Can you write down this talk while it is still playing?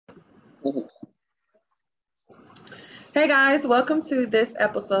Mhm. Hey guys, welcome to this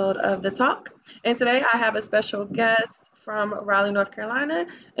episode of The Talk. And today I have a special guest from Raleigh, North Carolina,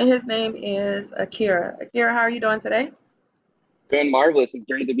 and his name is Akira. Akira, how are you doing today? Doing marvelous. It's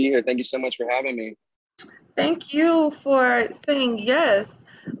great to be here. Thank you so much for having me. Thank you for saying yes.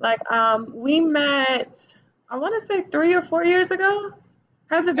 We met, I want to say 3 or 4 years ago.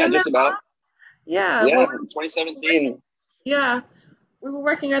 Has it Yeah, been that just about. long? Yeah, Yeah, we were working, 2017. yeah, we were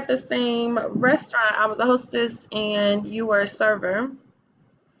working at the same restaurant. I was a hostess and you were a server.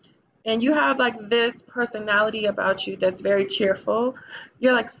 And you have like this personality about you that's very cheerful.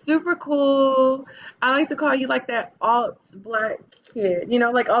 You're like super cool. I like to call you like that alt black kid,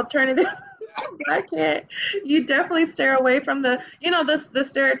 like alternative black kid. You definitely steer away from the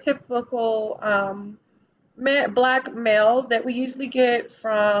stereotypical black male that we usually get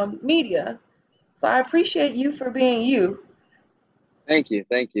from media. So I appreciate you for being you. Thank you.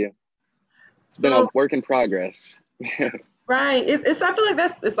 Thank you. It's been a So work in progress. right, it's I feel like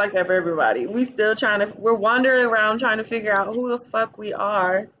it's like that for everybody. We're wandering around trying to figure out who the fuck we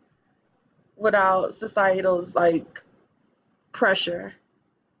are without societal's like pressure.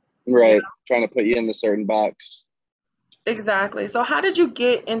 You Right. Trying to put you in the certain box. Exactly. So how did you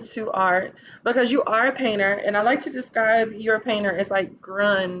get into art? Because you are a painter, and I like to describe your painter as like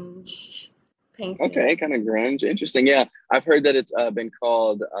grunge painting. Okay, kind of grunge. Interesting. Yeah, I've heard that it's been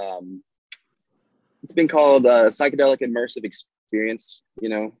called psychedelic immersive experience,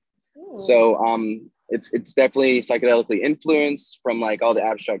 Ooh. So it's definitely psychedelically influenced from like all the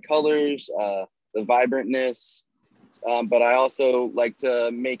abstract colors, the vibrantness. But I also like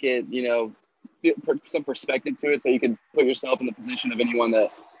to make it, some perspective to it, so you can put yourself in the position of anyone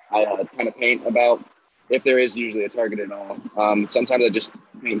that I kind of paint about, if there is usually a target at all. Sometimes I just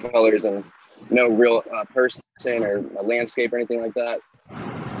paint colors and no real person or a landscape or anything like that.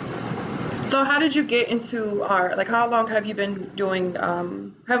 So how did you get into art? Like how long have you been doing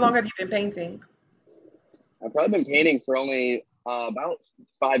how long have you been painting? I've probably been painting for only about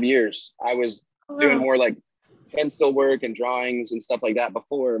 5 years. I was Oh, doing wow. more like pencil work and drawings and stuff like that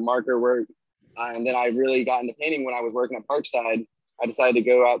before, marker work. And then I really got into painting when I was working at Parkside. I decided to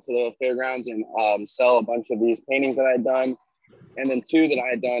go out to the fairgrounds and sell a bunch of these paintings that I had done. And then two that I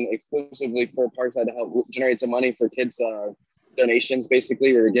had done exclusively for Parkside to help generate some money for kids' donations,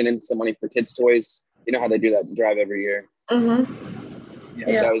 basically. We were getting some money for kids' toys. You know how they do that drive every year. Mm-hmm. Yeah,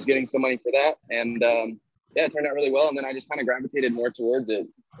 Yeah. so I was getting some money for that. And yeah, it turned out really well. And then I just kind of gravitated more towards it.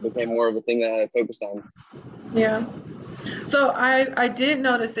 It became more of a thing that I focused on. Yeah. So I did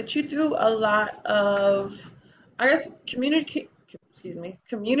notice that you do a lot of, I guess, community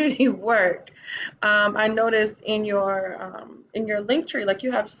work. I noticed in your link tree, like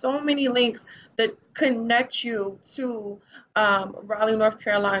you have so many links that connect you to Raleigh, North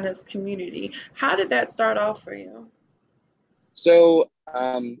Carolina's community. How did that start off for you? So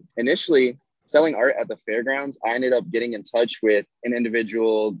initially, selling art at the fairgrounds, I ended up getting in touch with an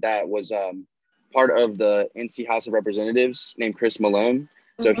individual that was part of the NC House of Representatives named Chris Malone.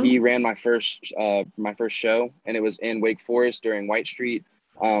 So he Hmm. ran my first show, and it was in Wake Forest during White Street.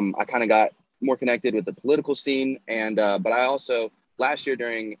 I kind of got more connected with the political scene, and but I also last year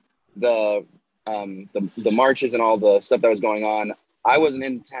during the the marches and all the stuff that was going on, I wasn't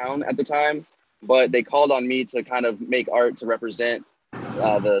in town at the time, but they called on me to kind of make art to represent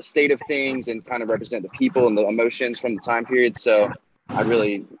the state of things and kind of represent the people and the emotions from the time period. So I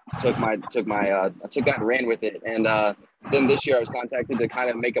really I took that and ran with it. And then this year I was contacted to kind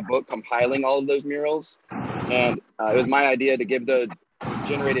of make a book compiling all of those murals, and it was my idea to give the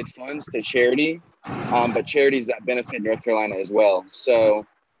generated funds to charity, but charities that benefit North Carolina as well. So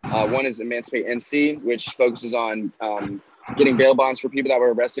one is Emancipate NC, which focuses on getting bail bonds for people that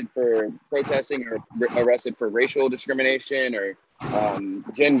were arrested for protesting or arrested for racial discrimination or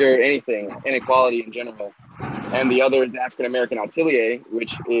gender, anything, inequality in general. And the other is the African American Atelier,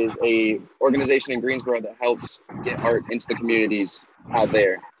 which is a organization in Greensboro that helps get art into the communities out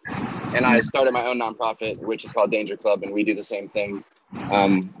there. And I started my own nonprofit, which is called Danger Club, and we do the same thing,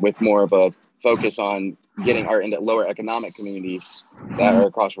 with more of a focus on getting art into lower economic communities that are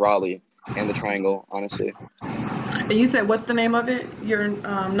across Raleigh and the Triangle. Honestly, And you said what's the name of it? Your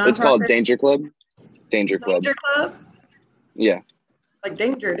it's called nonprofit? Danger Club. Danger Club. Danger Club? Yeah, Like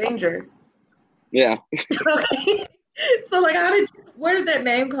danger, danger. yeah. Okay. So like where did that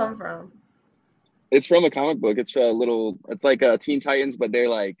name come from? It's from a comic book. It's a little. It's like Teen Titans, but they're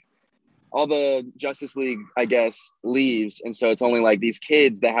like all the Justice League, I guess, leaves, and so it's only like these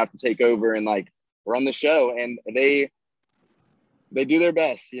kids that have to take over and like run the show, and they do their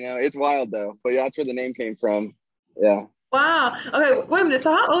best. It's wild though, but yeah, that's where the name came from. Yeah. Wow. Okay, wait a minute.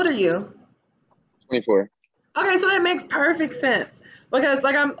 So how old are you? 24. Okay, so that makes perfect sense. Because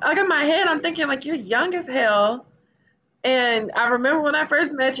like in my head, I'm thinking like you're young as hell. And I remember when I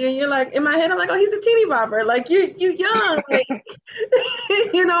first met you, and you're like in my head, I'm like, oh, he's a teeny bopper. Like you young, like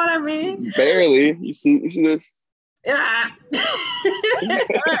you know what I mean? Barely. You see this? Yeah.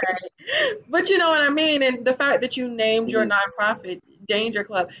 Alright. But you know what I mean? And the fact that you named your Hmm. nonprofit Danger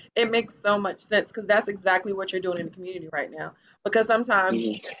Club, it makes so much sense because that's exactly what you're doing in the community right now. Because sometimes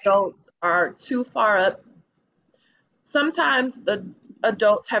Hmm. adults are too far up. Sometimes the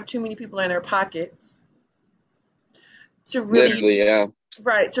adults have too many people in their pockets to really, Literally, yeah.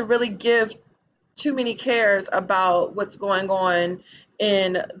 right, to really give too many cares about what's going on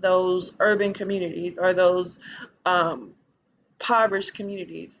in those urban communities or those um, impoverished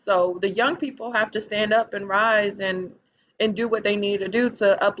communities. So the young people have to stand up and rise and do what they need to do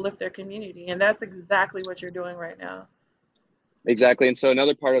to uplift their community, and that's exactly what you're doing right now. Exactly. And so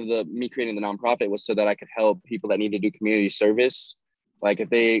another part of the me creating the nonprofit was so that I could help people that need to do community service. Like if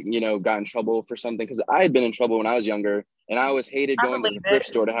they, got in trouble for something, because I had been in trouble when I was younger, and I always hated I going to the believe thrift it.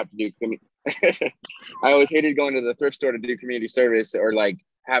 store to have to do. I always hated going to the thrift store to do community service or like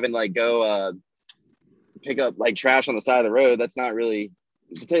having like go pick up like trash on the side of the road. That's not really.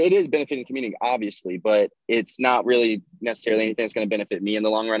 It is benefiting the community, obviously, but it's not really necessarily anything that's going to benefit me in the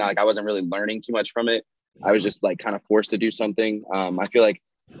long run. Like I wasn't really learning too much from it. I was just like kind of forced to do something. I feel like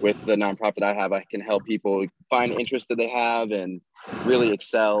with the nonprofit I have, I can help people find interests that they have and really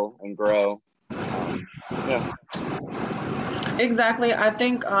excel and grow. Um, yeah, Exactly. I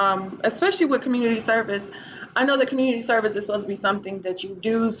think, especially with community service, I know that community service is supposed to be something that you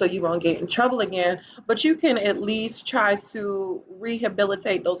do so you won't get in trouble again, but you can at least try to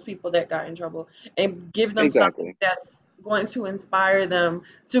rehabilitate those people that got in trouble and give them something exactly. that's going to inspire them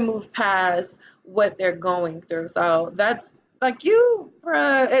to move past what they're going through. So that's like you,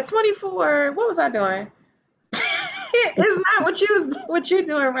 bruh, at 24, what was I doing? It's not what you're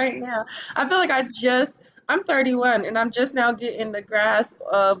doing right now. I feel like I'm 31 and I'm just now getting the grasp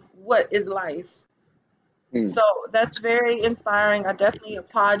of what is life. Hmm. So that's very inspiring. I definitely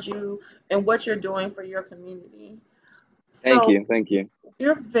applaud you and what you're doing for your community. Thank So you. Thank you.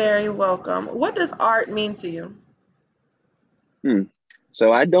 you're very welcome. What does art mean to you? Hmm.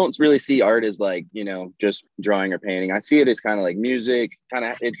 So I don't really see art as like, just drawing or painting. I see it as kind of like music, kind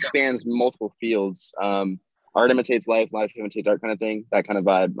of it spans multiple fields. Art imitates life, life imitates art kind of thing, that kind of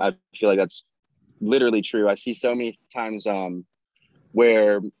vibe. I feel like that's literally true. I see so many times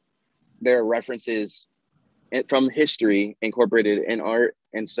where there are references from history incorporated in art.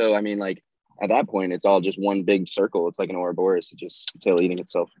 And so, I mean, like at that point, it's all just one big circle. It's like an Ouroboros, it's just tail eating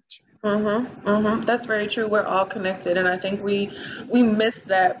itself. That's very true. We're all connected, and I think we miss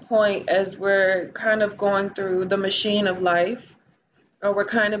that point as we're kind of going through the machine of life, or we're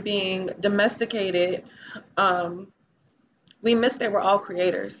kind of being domesticated. Um, we miss that we're all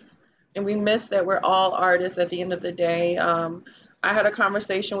creators, and we miss that we're all artists at the end of the day. I had a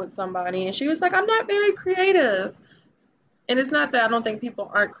conversation with somebody, and she was like, "I'm not very creative." And it's not that I don't think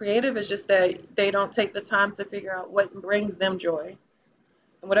people aren't creative, it's just that they don't take the time to figure out what brings them joy.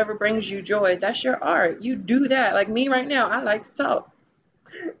 And whatever brings you joy, that's your art. You do that. Like me right now, I like to talk.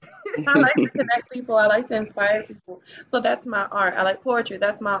 I like to connect people. I like to inspire people. So that's my art. I like poetry.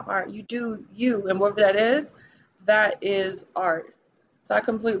 That's my art. You do you. And whatever that is art. So I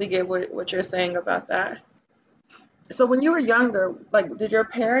completely get what you're saying about that. So when you were younger, like, did your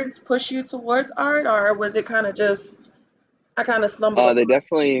parents push you towards art, or was it kind of just, I kind of stumbled They upon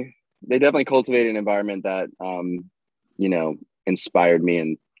definitely cultivated an environment that inspired me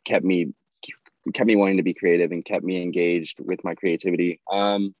and kept me kept me wanting to be creative and kept me engaged with my creativity.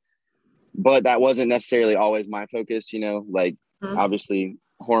 But that wasn't necessarily always my focus, like it? obviously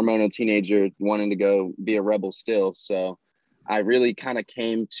hormonal teenager wanting to go be a rebel still. So I really kind of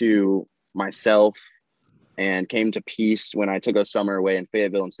came to myself and came to peace when I took a summer away in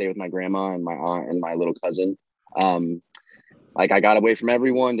Fayetteville and stayed with my grandma and my aunt and my little cousin. Um, like I got away from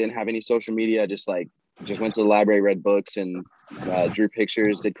everyone, didn't have any social media, just went to the library, read books, and drew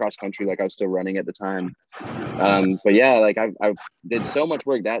pictures, did cross country like I was still running at the time. But yeah, like I did so much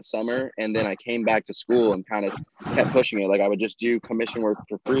work that summer, and then I came back to school and kind of kept pushing it. Like I would just do commission work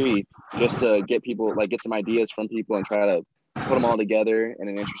for free just to get people, like get some ideas from people and try to put them all together in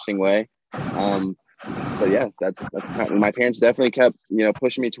an interesting way. Um, but yeah, that's kind of, my parents definitely kept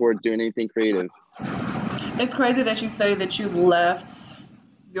pushing me towards doing anything creative. It's crazy that you say that you left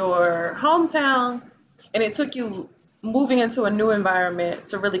your hometown and it took you moving into a new environment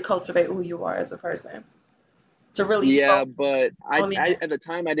to really cultivate who you are as a person, to really Yeah, focus but on the. I at the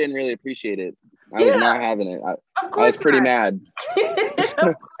time I didn't really appreciate it. I was Yeah, not having it. of I was course pretty not. mad. Of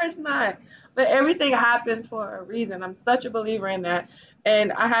course not. But everything happens for a reason. I'm such a believer in that.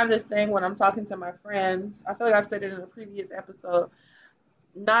 And I have this thing when I'm talking to my friends. I feel like I've said it in a previous episode.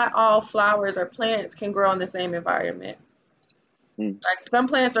 Not all flowers or plants can grow in the same environment. Mm. Like some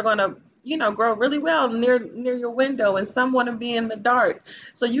plants are gonna, grow really well near your window, and some want to be in the dark.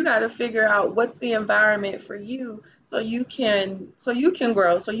 So you got to figure out what's the environment for you, so you can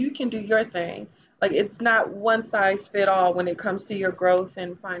grow, so you can do your thing. Like it's not one size fit all when it comes to your growth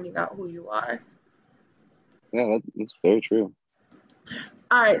and finding out who you are. Yeah, that's very true.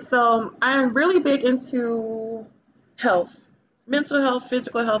 All right, so I'm really big into health, mental health,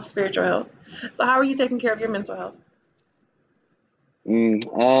 physical health, spiritual health. So how are you taking care of your mental health?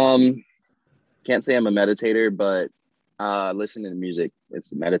 Mm, can't say I'm a meditator, but listening to music,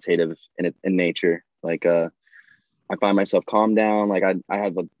 it's meditative in nature. Like I find myself calm down. Like I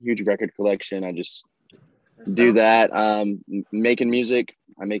have a huge record collection. I just do So that. Making music.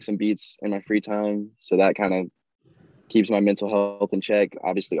 I make some beats in my free time, so that kind of keeps my mental health in check.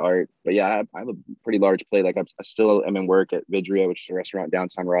 Obviously, art, but yeah, I have a pretty large plate. Like I still am in work at Vidria, which is a restaurant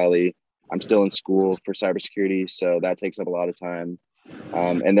downtown Raleigh. I'm still in school for cybersecurity, so that takes up a lot of time.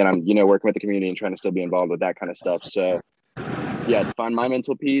 And then I'm working with the community and trying to still be involved with that kind of stuff. So yeah, to find my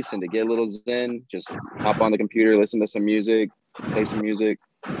mental peace and to get a little zen, just hop on the computer, listen to some music, play some music.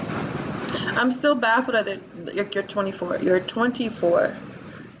 I'm still baffled that you're 24. You're 24.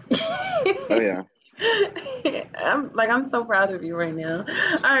 Oh yeah, I'm so proud of you right now.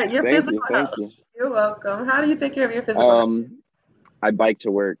 All right, your thank physical you, thank health. you. You're welcome. How do you take care of your physical health? Um, I bike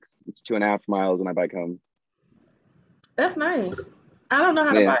to work. It's 2.5 miles, and I bike home. That's nice. I don't know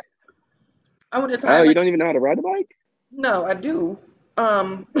how to Yeah. bike. I went to Oh, you Thailand. don't even know how to ride a bike? No, I do.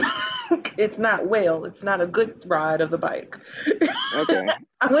 Um, it's not well. It's not a good ride of the bike. Okay,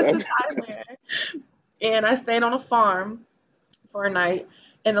 I went to that's Thailand and I stayed on a farm for a night.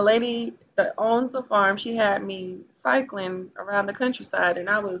 And the lady that owns the farm, she had me cycling around the countryside, and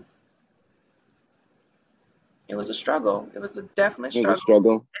it was a struggle. It was a definite it was a struggle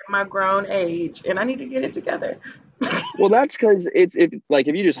struggle. at my grown age, and I need to get it together. Well, that's because if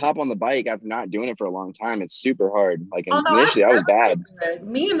you just hop on the bike after not doing it for a long time, it's super hard. Like Oh no, I've initially, I was never bad. been good.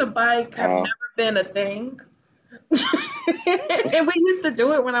 Me and the bike have Uh, never been a thing. And we used to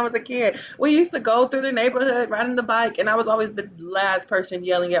do it when I was a kid. We used to go through the neighborhood riding the bike, and I was always the last person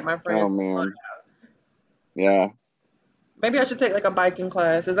yelling at my oh friends. man, yeah, Maybe I should take like a biking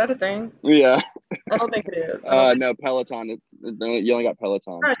class. Is that a thing? yeah. I don't think it is. I don't think. No, Peloton. You only got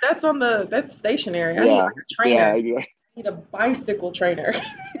All Peloton. right, that's stationary. I need Yeah, like a yeah, trainer. I need a bicycle trainer.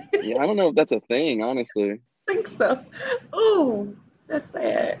 I yeah. I don't know if that's a thing, honestly. think so. Ooh, that's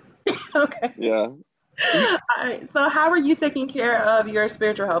sad. Okay. Yeah. All right. So, how are you taking care of your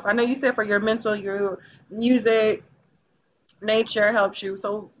spiritual health? I know you said for your mental, your music, nature helps you.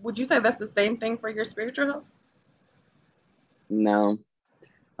 So, would you say that's the same thing for your spiritual health? No.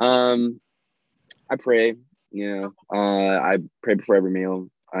 Um, I pray. I pray before every meal,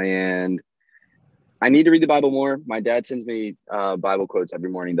 and I need to read the Bible more. My dad sends me Bible quotes every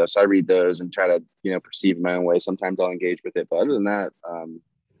morning, though, so I read those and try to perceive in my own way. Sometimes I'll engage with it, but other than that,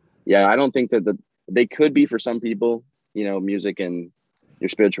 yeah, I don't think that they could be for some people. Music and your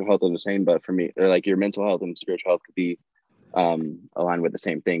spiritual health are the same, but for me, or like your mental health and spiritual health could be aligned with the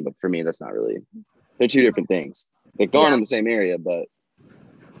same thing. But for me, that's not really. They're two different things. They're Yeah, going in the same area, but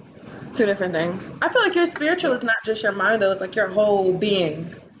two different things. I feel like your spiritual yeah. is not just your mind, though. It's like your whole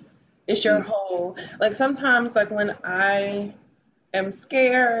being. It's your Mm, whole, like sometimes, like when I am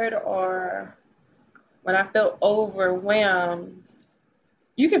scared or when I feel overwhelmed,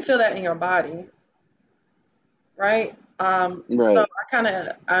 you can feel that in your body, right? So right.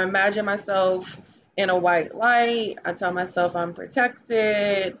 I imagine myself in a white light. I tell myself I'm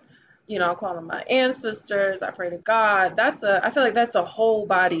protected. I call on my ancestors. I pray to God. I feel like that's a whole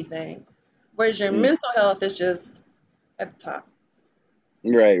body thing. Whereas your Mm, mental health is just at the top.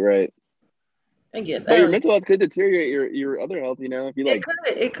 right. Right. I guess I But your don't know. mental health could deteriorate your other health. If you It like,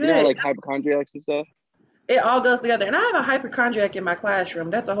 could. It how could. like hypochondriacs and stuff. It all goes together. And I have a hypochondriac in my classroom.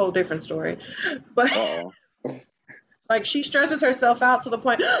 That's a whole different story. But Uh oh. like she stresses herself out to the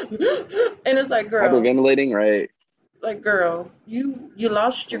point, and it's Hyperventilating, right? like girl, you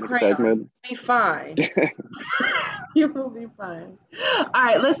lost your Panic attack crayon. mode. Be fine. You will be fine. All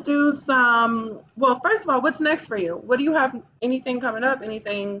right, let's do some. Well, first of all, what's next for you? What do you have? Anything coming up?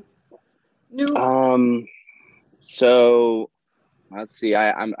 Anything new? um. So let's see.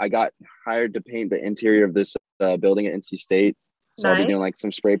 I got hired to paint the interior of this building at NC State. So I'll be doing like Nice.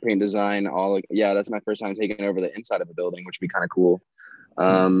 some spray paint design. Yeah, that's my first time taking over the inside of the building, which would be kind of cool.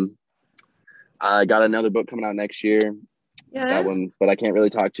 Um, I got another book coming out next year. That Yes. one, but I can't really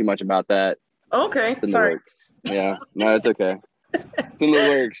talk too much about that. Okay. It's in the Sorry. works. Yeah, no, it's okay. It's in the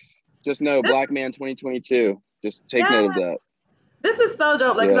works. Just know This, Black Man 2022. Just take yeah. note of that. This is so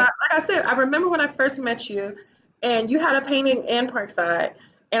dope. Like, 'cause Yeah, like I said, I remember when I first met you, and you had a painting in Parkside,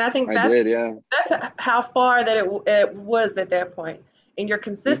 and I think I did. Yeah. that's how far that it was at that point. And your Mm-hmm.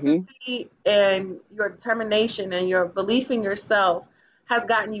 consistency and your determination and your belief in yourself has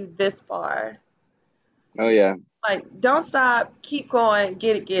gotten you this far. Oh yeah. Like, don't stop, keep going,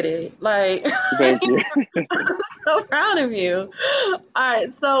 get it. Like, Thank you. I'm so proud of you. All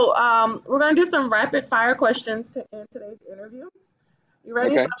right, so we're gonna do some rapid fire questions to end today's interview. You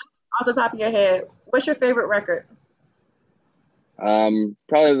ready? So Okay. just off the top of your head, what's your favorite record?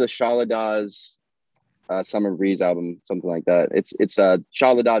 Probably the Shaladas Summer Breeze album, something like that. It's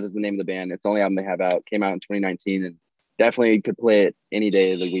Shaladas is the name of the band. It's the only album they have out. Came out in 2019, and definitely could play it any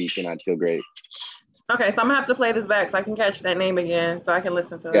day of the week, and I'd feel great. Okay, so I'm gonna have to play this back so I can catch that name again so I can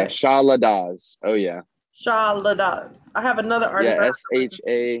listen to Yeah, it. Shaladas. Oh yeah. Shaw Ladas. I have another Yeah, artist I have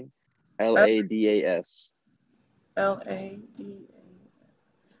to listen SHALADAS. to. Lada.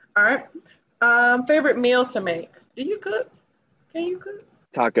 All right. Favorite meal to make? Do you cook? Can you cook?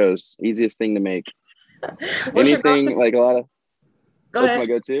 Tacos, easiest thing to make. What's your go-to? Anything like a lot of Go what's my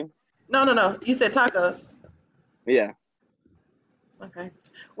ahead. go-to? No. You said tacos. Yeah, Okay.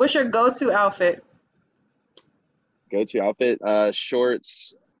 What's your go-to outfit? go-to outfit,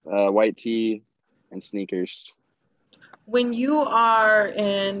 shorts, white tee, and sneakers. When you are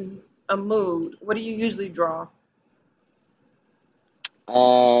in a mood, what do you usually draw?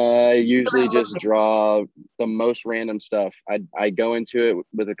 I Really usually just moody. draw the most random stuff. I go into it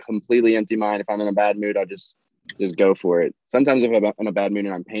with a completely empty mind. If I'm in a bad mood, I'll just go for it. Sometimes if I'm in a bad mood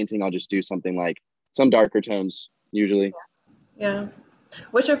and I'm painting, I'll just do something like some darker tones. Usually, Yeah.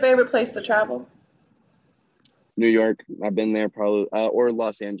 What's your favorite place to travel? New York. I've been there probably, or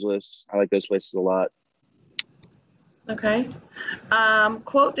Los Angeles. I like those places a lot. Okay.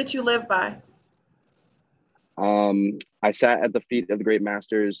 Quote that you live by. I sat at the feet of the great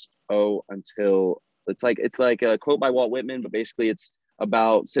masters. Oh, until it's like a quote by Walt Whitman, but basically it's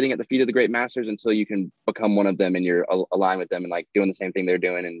about sitting at the feet of the great masters until you can become one of them and you're aligned with them and like doing the same thing they're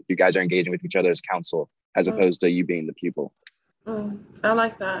doing, and you guys are engaging with each other as counsel as Mm, opposed to you being the pupil. I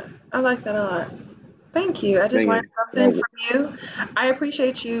like that. I like that a lot. Thank you. I just Thank learned you. something No, from you. I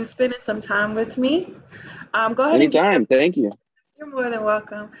appreciate you spending some time with me. Go ahead and give, anytime. Thank you. you're more than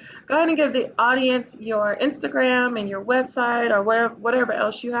welcome. Go ahead and give the audience your Instagram and your website or whatever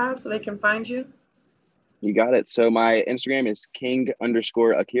else you have so they can find you. You got it. So my Instagram is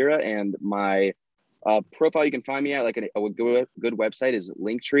king_Akira, and my profile you can find me at like a good website is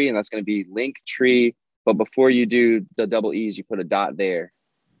Linktree, and that's going to be Linktree. But before you do the double E's, you put a dot there,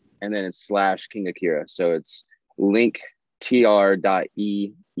 and then it's /King Akira. So it's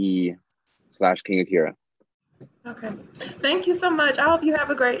linktr.ee/King Akira. Okay. Thank you so much. I hope you have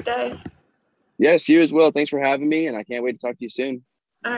a great day. Yes, you as well. Thanks for having me, and I can't wait to talk to you soon.